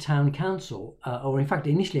by the town council, or in fact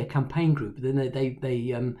initially a campaign group. Then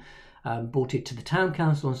they brought it to the town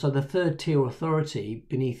council, and so the third tier authority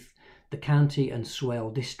beneath the county and Swale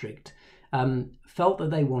district felt that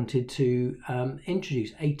they wanted to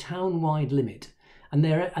introduce a town-wide limit, and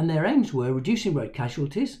their aims were reducing road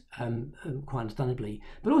casualties, quite understandably,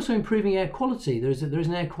 but also improving air quality. There is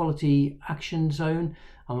an air quality action zone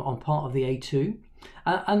on part of the A2.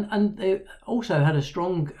 And they also had a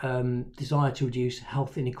strong desire to reduce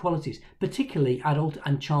health inequalities, particularly adult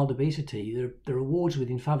and child obesity. There are wards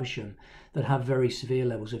within Faversham that have very severe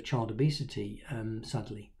levels of child obesity,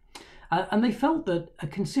 sadly. And they felt that a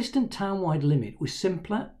consistent town-wide limit was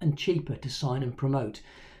simpler and cheaper to sign and promote.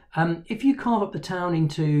 If you carve up the town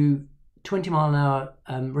into 20 mile an hour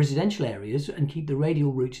residential areas and keep the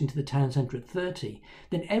radial routes into the town centre at 30,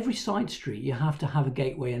 then every side street you have to have a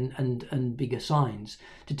gateway and bigger signs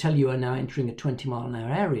to tell you are now entering a 20 mile an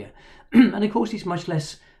hour area. And of course it's much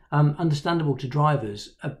less understandable to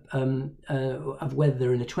drivers of whether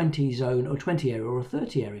they're in a 20 zone or 20 area or a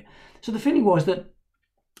 30 area. So the feeling was that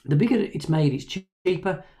the bigger it's made, it's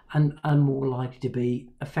cheaper and more likely to be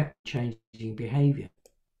effective changing behaviour.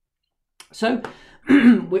 So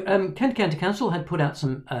Kent County Council had put out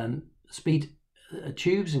some speed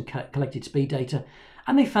tubes and collected speed data,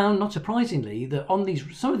 and they found, not surprisingly, that on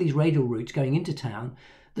some of these radial routes going into town,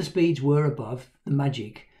 the speeds were above the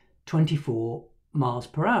magic 24 miles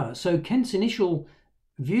per hour. So Kent's initial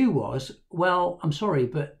view was, well, I'm sorry,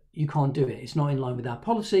 but you can't do it. It's not in line with our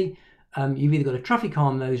policy. you've either got to traffic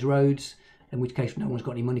harm those roads, in which case no one's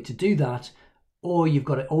got any money to do that, or you've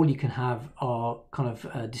got all you can have are kind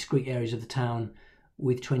of discrete areas of the town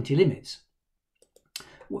with 20 limits.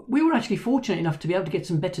 We were actually fortunate enough to be able to get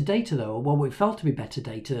some better data, though, or what we felt to be better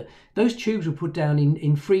data. Those tubes were put down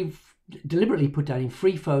deliberately put down in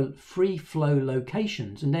free flow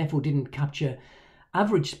locations, and therefore didn't capture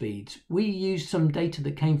average speeds. We used some data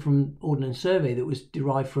that came from Ordnance Survey that was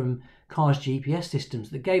derived from cars' GPS systems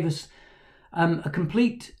that gave us a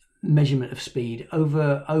complete measurement of speed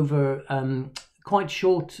over quite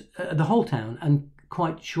short the whole town and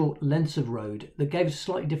quite short lengths of road that gave us a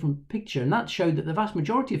slightly different picture, and that showed that the vast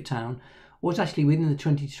majority of town was actually within the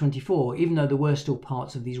 20 to 24, even though there were still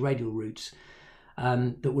parts of these radial routes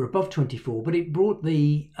that were above 24, but it brought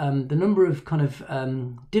the number of kind of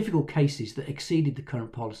difficult cases that exceeded the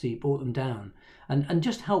current policy, it brought them down, and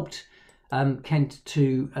just helped Kent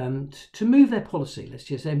to move their policy, let's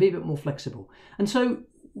just say, be a bit more flexible. And so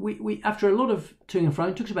we after a lot of toing and fro,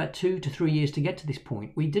 it took us about 2 to 3 years to get to this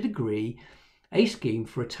point, we did agree a scheme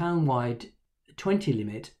for a town-wide 20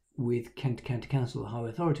 limit with Kent County Council, the Highway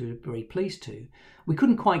Authority. We were very pleased to. We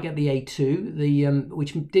couldn't quite get the A2,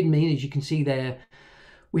 which did mean, as you can see there,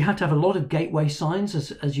 we had to have a lot of gateway signs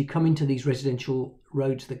as you come into these residential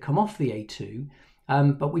roads that come off the A2.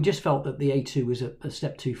 But we just felt that the A2 was a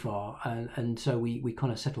step too far, and so we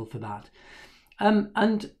kind of settled for that.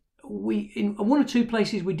 And we, in one or two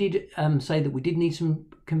places, we did say that we did need some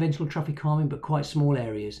conventional traffic calming, but quite small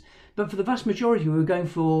areas. But for the vast majority, we were going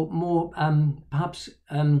for more perhaps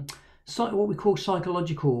what we call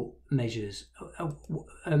psychological measures,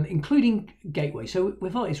 including gateway. So we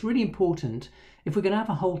thought it's really important, if we're going to have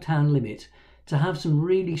a whole town limit, to have some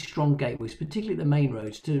really strong gateways, particularly the main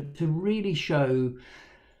roads, to really show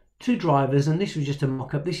to drivers. And this was just a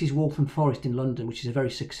mock-up. This is Waltham Forest in London, which is a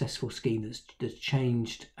very successful scheme that's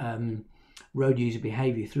changed road user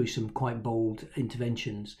behaviour through some quite bold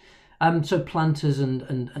interventions. So planters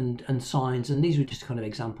and signs, and these were just kind of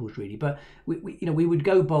examples really. But we would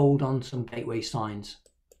go bold on some gateway signs.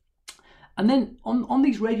 And then on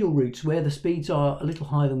these radial routes where the speeds are a little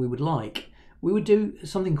higher than we would like, we would do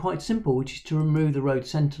something quite simple, which is to remove the road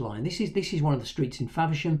centre line. This is one of the streets in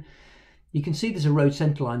Faversham. You can see there's a road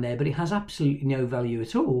centre line there, but it has absolutely no value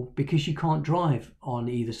at all because you can't drive on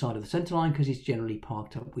either side of the centre line because it's generally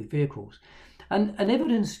parked up with vehicles. And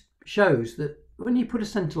evidence shows that when you put a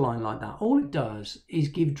centre line like that, all it does is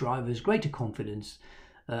give drivers greater confidence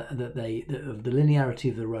of the linearity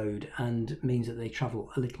of the road, and means that they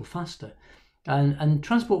travel a little faster. And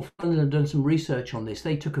Transport for London have done some research on this.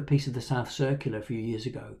 They took a piece of the South Circular a few years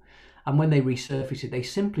ago, and when they resurfaced it, they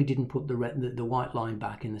simply didn't put the white line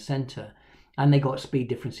back in the centre, and they got speed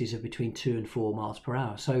differences of between 2 and 4 miles per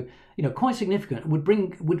hour. So quite significant. Would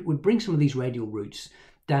bring some of these radial routes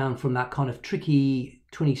down from that kind of tricky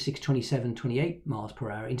 26, 27, 28 miles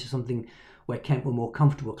per hour into something where Kent were more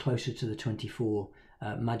comfortable, closer to the 24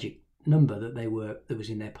 magic number that was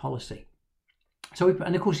in their policy. So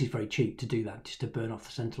and of course it's very cheap to do that, just to burn off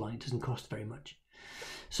the centre line. It doesn't cost very much.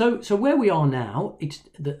 So where we are now, it's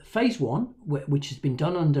the phase 1, which has been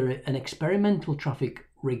done under an experimental traffic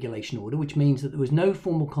regulation order, which means that there was no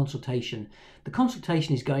formal consultation. The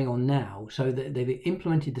consultation is going on now, so that they've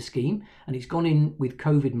implemented the scheme, and it's gone in with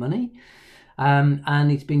COVID money,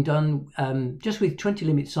 and it's been done just with 20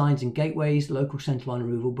 limit signs and gateways, local centre line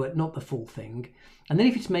removal, but not the full thing. And then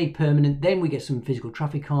if it's made permanent, then we get some physical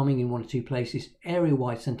traffic calming in 1 or 2 places,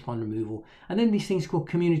 area-wide centre line removal, and then these things called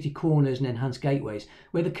community corners and enhanced gateways,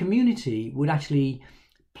 where the community would actually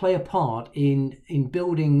play a part in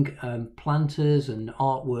building planters and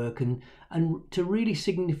artwork and to really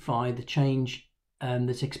signify the change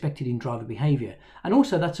that's expected in driver behaviour. And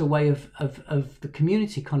also that's a way of the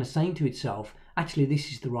community kind of saying to itself, actually this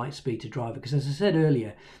is the right speed to drive. Because as I said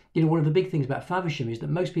earlier, one of the big things about Faversham is that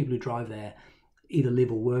most people who drive there either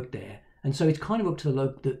live or work there, and so it's kind of up to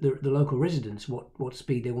the local residents what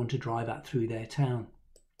speed they want to drive at through their town.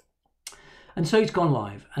 And so it's gone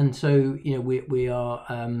live, and so we are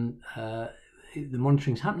the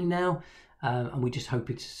monitoring's happening now, and we just hope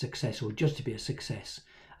it's a success, or just to be a success.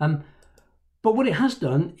 But what it has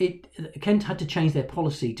done, Kent had to change their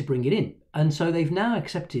policy to bring it in, and so they've now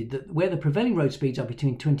accepted that where the prevailing road speeds are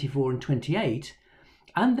between 24 and 28,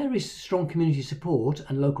 and there is strong community support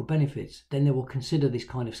and local benefits, then they will consider this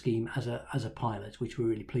kind of scheme as a pilot, which we're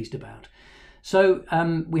really pleased about. So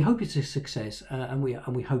we hope it's a success, and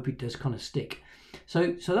we hope it does kind of stick.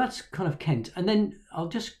 So that's kind of Kent, and then I'll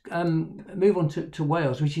just move on to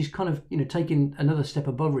Wales, which is kind of taking another step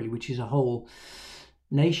above really, which is a whole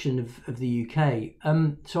nation of the UK.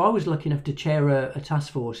 So I was lucky enough to chair a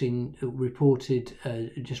task force reported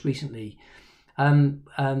just recently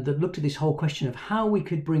that looked at this whole question of how we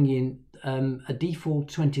could bring in a default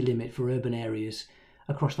 20 limit for urban areas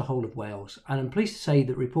across the whole of Wales. And I'm pleased to say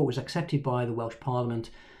that the report was accepted by the Welsh Parliament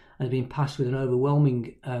and has been passed with an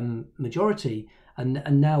overwhelming majority.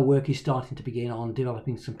 And now work is starting to begin on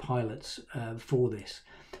developing some pilots for this.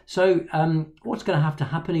 So what's going to have to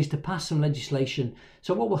happen is to pass some legislation.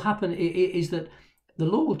 So what will happen is that the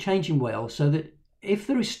law will change in Wales so that if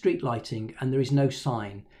there is street lighting and there is no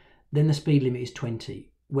sign, then the speed limit is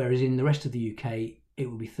 20, whereas in the rest of the UK it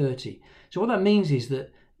will be 30. So what that means is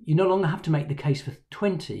that you no longer have to make the case for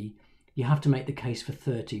 20, you have to make the case for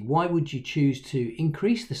 30. Why would you choose to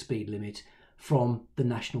increase the speed limit from the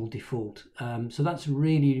national default? So that's a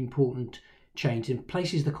really important change and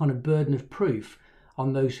places the kind of burden of proof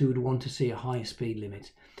on those who would want to see a higher speed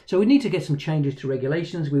limit. So we need to get some changes to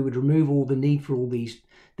regulations. We would remove all the need for all these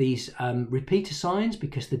repeater signs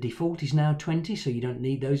because the default is now 20, so you don't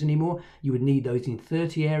need those anymore. You would need those in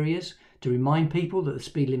 30 areas to remind people that the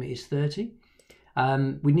speed limit is 30.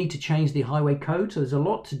 We need to change the highway code, so there's a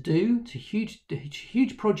lot to do. It's a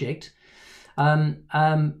huge project.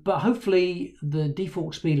 But hopefully the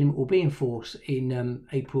default speed limit will be in force in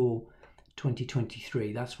April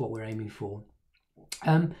 2023. That's what we're aiming for.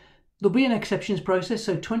 There'll be an exceptions process,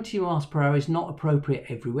 so 20 miles per hour is not appropriate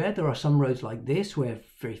everywhere. There are some roads like this where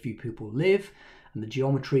very few people live and the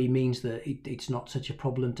geometry means that it's not such a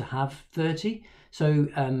problem to have 30. So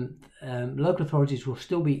local authorities will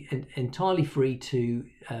still be entirely free to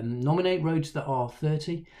nominate roads that are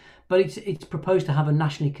 30, but it's proposed to have a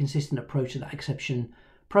nationally consistent approach to that exception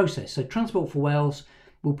process. So Transport for Wales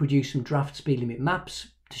will produce some draft speed limit maps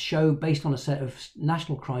to show, based on a set of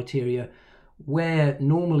national criteria, where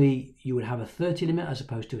normally you would have a 30 limit as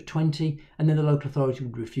opposed to a 20, and then the local authority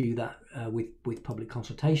would review that with public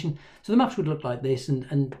consultation. So the maps would look like this,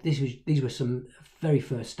 and these were some very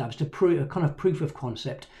first stabs to prove a kind of proof of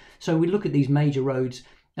concept. So we look at these major roads,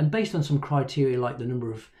 and based on some criteria like the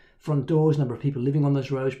number of front doors, number of people living on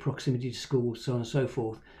those roads, proximity to schools, so on and so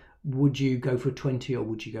forth, would you go for 20 or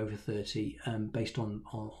would you go for 30 based on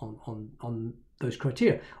those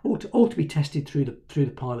criteria, all to be tested through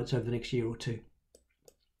the pilots over the next year or two.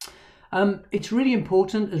 It's really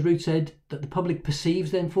important, as Ruth said, that the public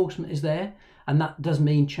perceives the enforcement is there, and that does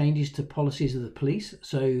mean changes to policies of the police.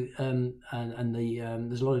 So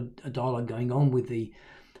there's a lot of dialogue going on with the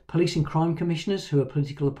police and crime commissioners, who are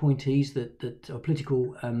political appointees that are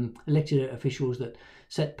political elected officials that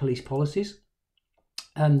set police policies.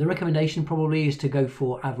 The recommendation probably is to go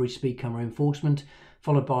for average speed camera enforcement,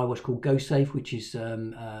 followed by what's called Go Safe, which is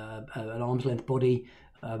an arm's length body,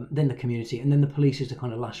 then the community, and then the police is the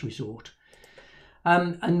kind of last resort.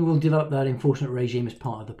 And we'll develop that enforcement regime as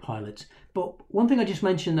part of the pilots. But one thing I just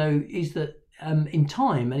mentioned though is that in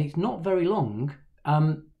time, and it's not very long,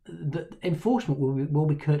 the enforcement will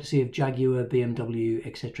be courtesy of Jaguar, BMW,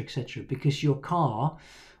 etc., because your car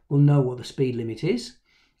will know what the speed limit is.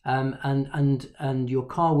 And your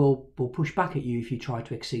car will push back at you if you try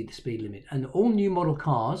to exceed the speed limit. And all new model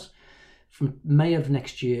cars from May of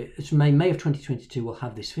next year, it's May of 2022, will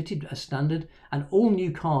have this fitted as standard, and all new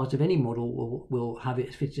cars of any model will have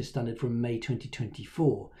it fitted as standard from May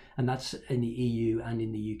 2024, and that's in the EU and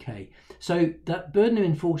in the UK. So that burden of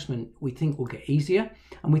enforcement, we think, will get easier,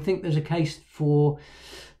 and we think there's a case for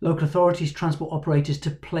local authorities, transport operators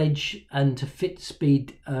to pledge and to fit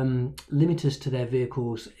speed limiters to their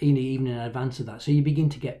vehicles even in advance of that. So you begin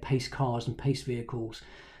to get pace cars and pace vehicles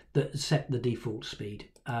that set the default speed.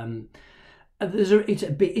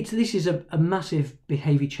 This is a massive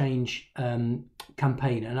behaviour change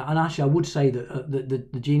campaign, and actually I would say that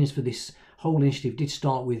the genius for this whole initiative did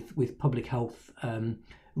start with public health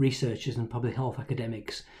researchers and public health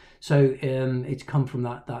academics. So it's come from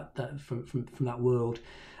that world.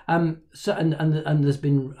 So and there's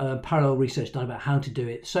been parallel research done about how to do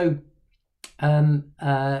it. So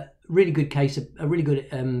really good case, a really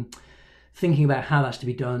good thinking about how that's to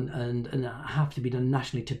be done and have to be done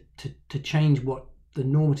nationally to change what the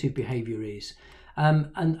normative behaviour is.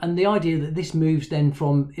 And the idea that this moves then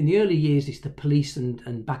from, in the early years, it's the police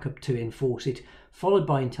and backup to enforce it, followed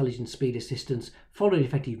by intelligent speed assistance, followed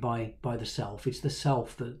effectively by the self. It's the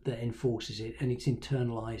self that enforces it, and it's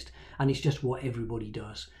internalised, and it's just what everybody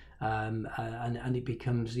does. And it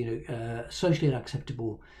becomes, socially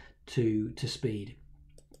unacceptable to speed.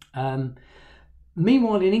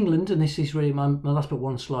 Meanwhile, in England, and this is really my last but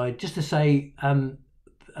one slide, just to say,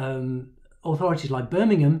 authorities like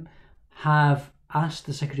Birmingham have asked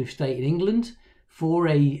the Secretary of State in England for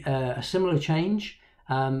a similar change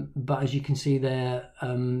But as you can see there,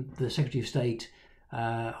 the Secretary of State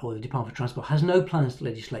or the Department for Transport has no plans to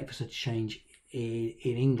legislate for such change in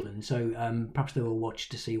England. So perhaps they will watch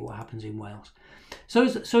to see what happens in Wales. So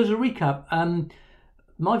as a recap,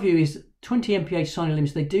 my view is 20 mph sign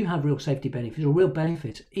limits, they do have real safety benefits or real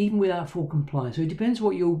benefits, even without full compliance. So it depends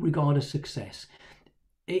what you'll regard as success.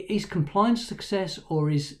 Is compliance success,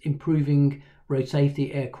 or is improving road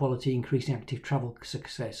safety, air quality, increasing active travel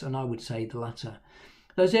success? And I would say the latter.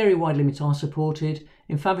 Those area-wide limits are supported.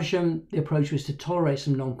 In Faversham, the approach was to tolerate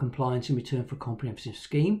some non-compliance in return for a comprehensive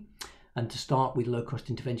scheme, and to start with low-cost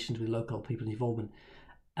interventions with local people's involvement.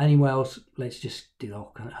 And in Wales, let's just do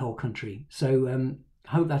the whole country. So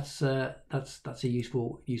I hope that's a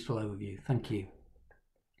useful overview. Thank you.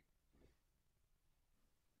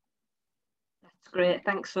 That's great.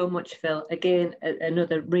 Thanks so much, Phil. Again,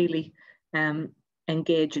 another really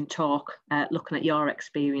engaging talk, looking at your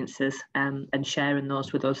experiences and sharing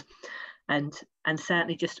those with us. And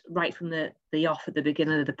certainly just right from the off at the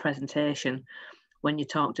beginning of the presentation, when you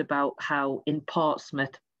talked about how in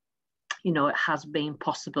Portsmouth, you know, it has been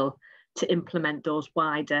possible to implement those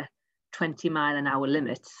wider 20-mile-an-hour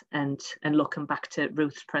limits, and looking back to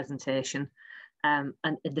Ruth's presentation, and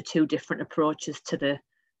the two different approaches to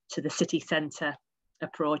the city centre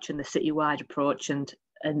approach and the citywide approach, and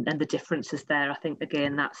the differences there. I think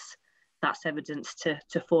again that's evidence to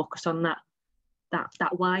focus on that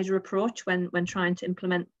wider approach when trying to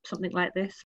implement something like this.